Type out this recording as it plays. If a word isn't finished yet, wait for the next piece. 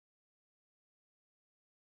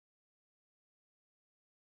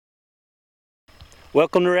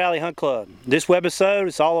Welcome to Rally Hunt Club. This webisode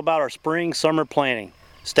is all about our spring summer planting.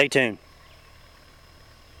 Stay tuned.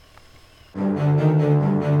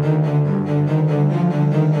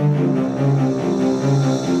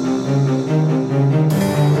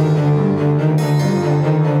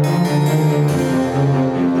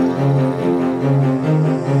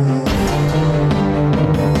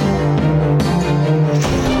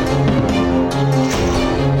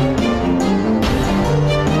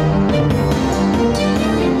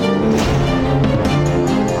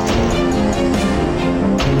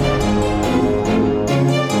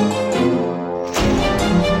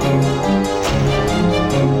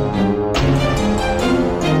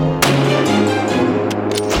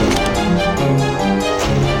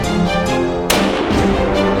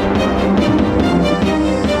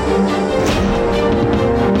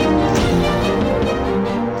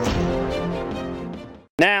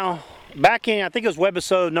 Now, back in, I think it was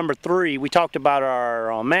webisode number 3, we talked about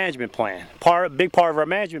our management plan. Big part of our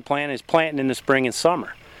management plan is planting in the spring and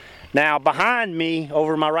summer. Now, behind me,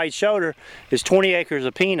 over my right shoulder, is 20 acres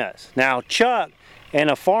of peanuts. Now, Chuck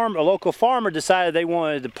and a local farmer decided they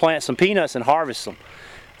wanted to plant some peanuts and harvest them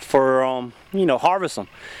for, harvest them.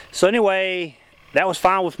 So anyway, that was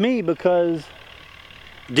fine with me because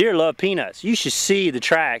deer love peanuts. You should see the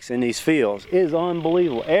tracks in these fields. It is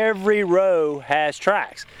unbelievable. Every row has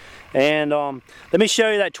tracks. And let me show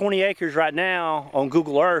you that 20 acres right now on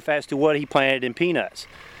Google Earth as to what he planted in peanuts.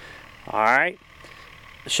 All right,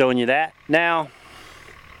 showing you that. Now,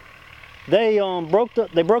 they broke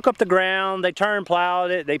up the ground, they turn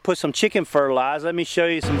plowed it, they put some chicken fertilizer. Let me show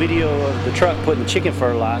you some video of the truck putting the chicken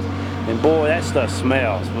fertilizer. And boy, that stuff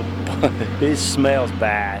smells. It smells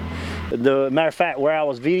bad. Matter of fact, where I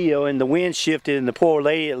was videoing, the wind shifted and the poor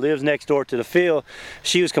lady that lives next door to the field,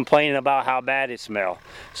 she was complaining about how bad it smelled.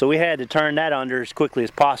 So we had to turn that under as quickly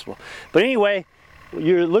as possible. But anyway,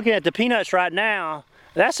 you're looking at the peanuts right now.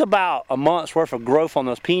 That's about a month's worth of growth on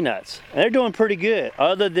those peanuts. And they're doing pretty good,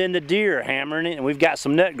 other than the deer hammering it, and we've got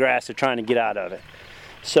some nut grass they're trying to get out of it.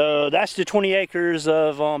 So that's the 20 acres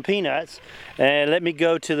of peanuts. And let me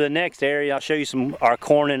go to the next area. I'll show you our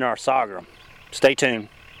corn and our sorghum. Stay tuned.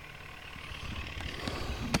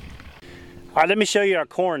 All right, let me show you our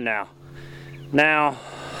corn now. Now,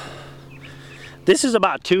 this is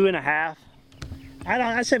about 2.5,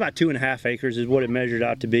 I'd say about 2.5 acres is what it measured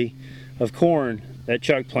out to be of corn that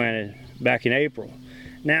Chuck planted back in April.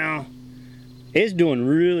 Now, it's doing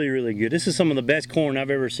really, really good. This is some of the best corn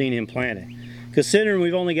I've ever seen him planted. Considering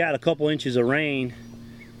we've only got a couple inches of rain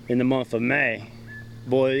in the month of May,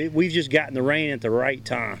 boy, we've just gotten the rain at the right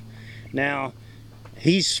time. Now,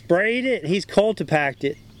 he's sprayed it, he's cultipacked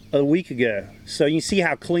it a week ago, so you can see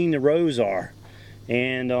how clean the rows are,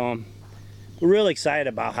 and we're really excited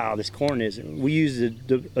about how this corn is. We used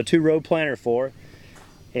a 2-row planter for it,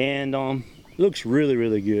 and it looks really,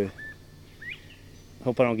 really good.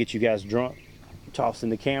 Hope I don't get you guys drunk tossing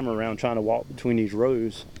the camera around trying to walk between these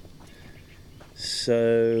rows.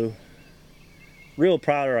 So real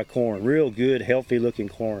proud of our corn. Real good, healthy looking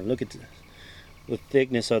corn. Look at the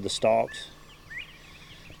thickness of the stalks.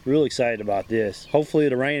 Real excited about this. Hopefully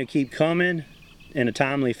the rain will keep coming in a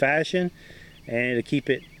timely fashion and to keep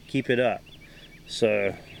it up.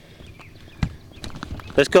 So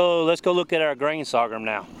let's go look at our grain sorghum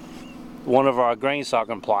now. One of our grain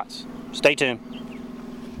sorghum plots. Stay tuned.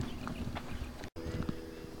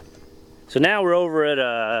 So now we're over at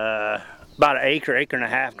about an acre and a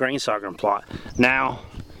half grain sorghum plot. Now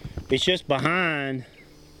it's just behind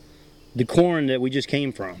the corn that we just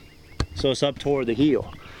came from. So it's up toward the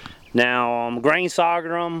hill. Now, grain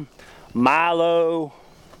sorghum, milo,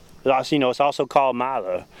 it's also called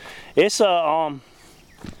milo. It's some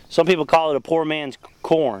people call it a poor man's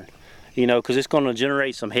corn, because it's going to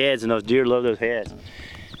generate some heads, and those deer love those heads.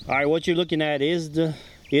 All right, what you're looking at is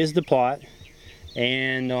the plot,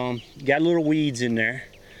 and got little weeds in there,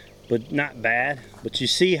 but not bad. But you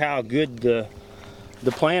see how good the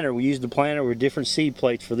planter. We used the planter with different seed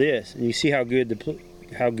plates for this, and you see how good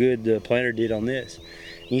the planter did on this.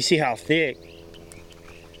 And you see how thick.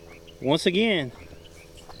 Once again,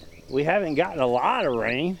 we haven't gotten a lot of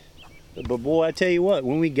rain, but boy, I tell you what,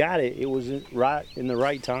 when we got it, it was right in the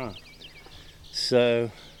right time.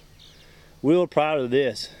 So, real proud of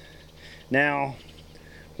this. Now,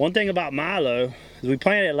 one thing about milo is we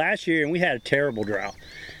planted it last year and we had a terrible drought.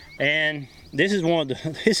 And this is one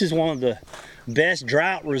of the best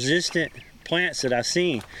drought resistant plants that I've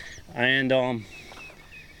seen. And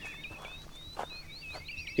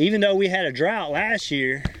even though we had a drought last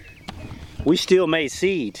year, we still made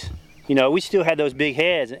seeds. We still had those big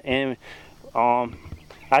heads, and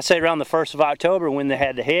I say around the 1st of October when they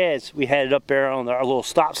had the heads, we had it up there on our little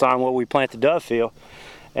stop sign where we plant the dove field,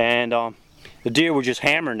 and the deer were just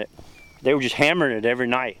hammering it. They were just hammering it every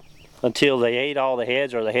night until they ate all the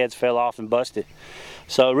heads or the heads fell off and busted.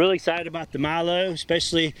 So really excited about the Milo,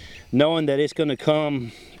 especially knowing that it's going to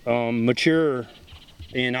come mature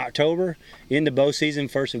in October, into bow season,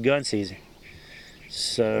 first of gun season.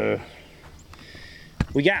 So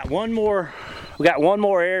we got one more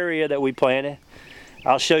area that we planted.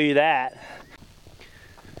 I'll show you that.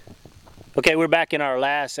 Okay, we're back in our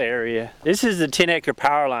last area. This is the 10-acre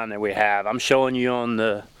power line that we have. I'm showing you on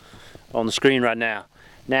the screen right now.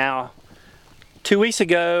 Now, 2 weeks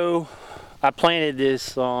ago, I planted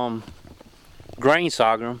this grain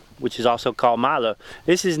sorghum, which is also called Milo.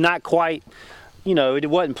 This is not quite, you know, it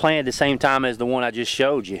wasn't planted the same time as the one I just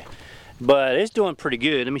showed you, but it's doing pretty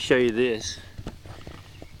good. Let me show you this.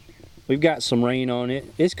 We've got some rain on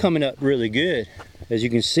it. It's coming up really good, as you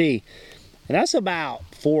can see. And that's about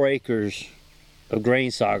 4 acres of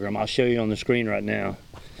grain sorghum. I'll show you on the screen right now.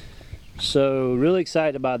 So really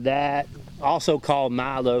excited about that. Also called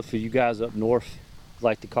Milo for you guys up north,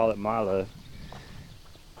 like to call it Milo.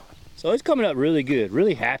 So it's coming up really good.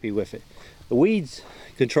 Really happy with it. The weeds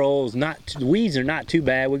the weeds are not too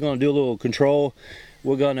bad. We're going to do a little control.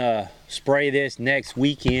 We're going to spray this next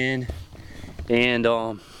weekend, and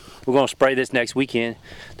we're going to spray this next weekend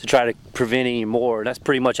to try to prevent any more. That's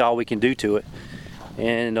pretty much all we can do to it.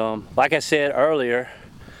 And like I said earlier,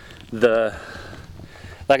 this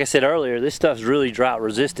stuff's really drought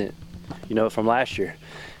resistant, you know, from last year.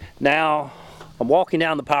 Now I'm walking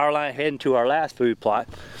down the power line heading to our last food plot.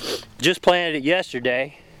 Just planted it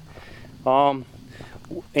yesterday.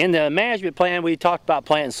 In the management plan we talked about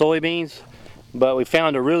planting soybeans, but we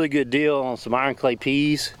found a really good deal on some iron clay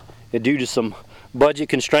peas, and due to some budget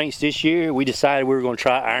constraints this year, we decided we were going to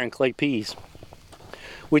try iron clay peas,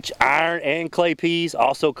 which iron and clay peas,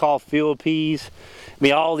 also called field peas. I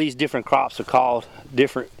mean, all these different crops are called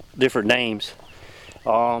different names.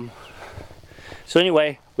 So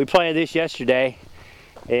anyway, we planted this yesterday,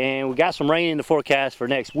 and we got some rain in the forecast for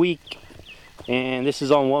next week, and this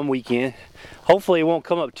is on one weekend. Hopefully it won't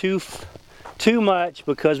come up too much,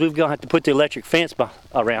 because we're going to have to put the electric fence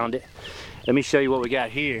around it. Let me show you what we got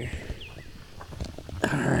here.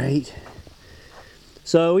 All right,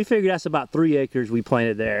 so we figured that's about 3 acres we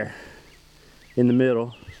planted there in the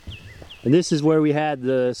middle, and this is where we had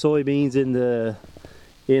the soybeans in the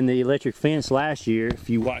electric fence last year, if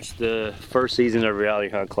you watched the first season of Reality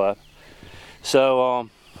Hunt Club. So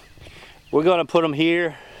we're going to put them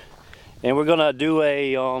here, and we're going to do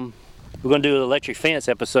an electric fence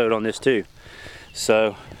episode on this too.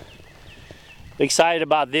 So excited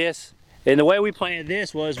about this. And the way we planted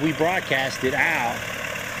this was we broadcast it out,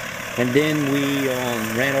 and then we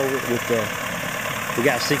ran over it with we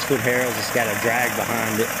got 6-foot harrows. It's got a drag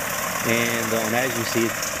behind it, and as you see,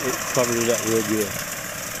 it covered it up real good.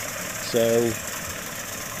 So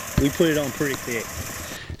we put it on pretty thick.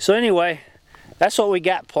 So anyway, that's what we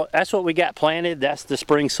got. That's what we got planted. That's the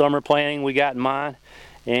spring summer planting we got in mind.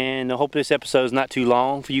 And I hope this episode is not too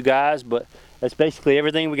long for you guys, but that's basically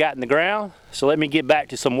everything we got in the ground. So let me get back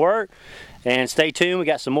to some work, and stay tuned. We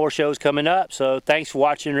got some more shows coming up. So thanks for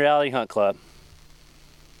watching Reality Hunt Club.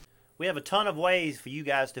 We have a ton of ways for you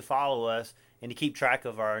guys to follow us and to keep track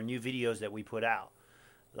of our new videos that we put out.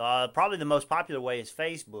 Probably the most popular way is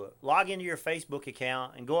Facebook. Log into your Facebook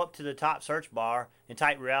account and go up to the top search bar and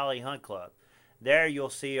type Reality Hunt Club. There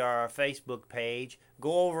you'll see our Facebook page.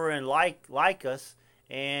 Go over and like us,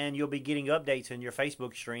 and you'll be getting updates in your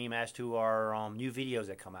Facebook stream as to our new videos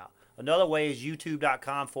that come out. Another way is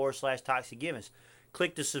youtube.com/Toxic Givens.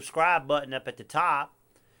 Click the subscribe button up at the top,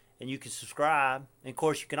 and you can subscribe. And of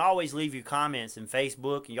course, you can always leave your comments in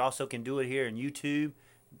Facebook. You also can do it here in YouTube.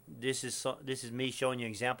 This is me showing you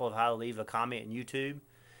an example of how to leave a comment in YouTube.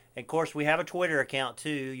 And of course, we have a Twitter account too.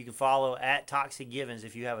 You can follow @ToxicGivens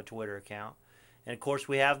if you have a Twitter account. And of course,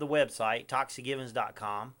 we have the website,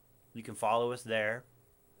 ToxicGivens.com. You can follow us there.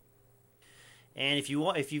 And if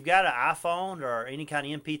you've got an iPhone or any kind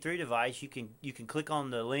of MP3 device, you can click on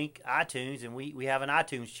the link iTunes, and we have an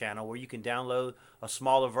iTunes channel where you can download a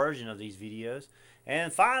smaller version of these videos.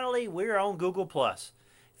 And finally, we're on Google+.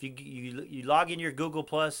 If you log in your Google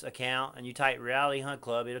Plus account and you type Reality Hunt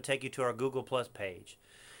Club, it'll take you to our Google Plus page.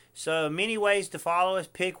 So many ways to follow us.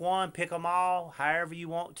 Pick one, pick them all, however you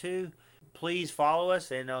want to. Please follow us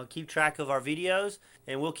and keep track of our videos,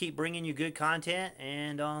 and we'll keep bringing you good content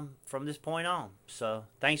and from this point on. So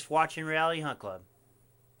thanks for watching Reality Hunt Club.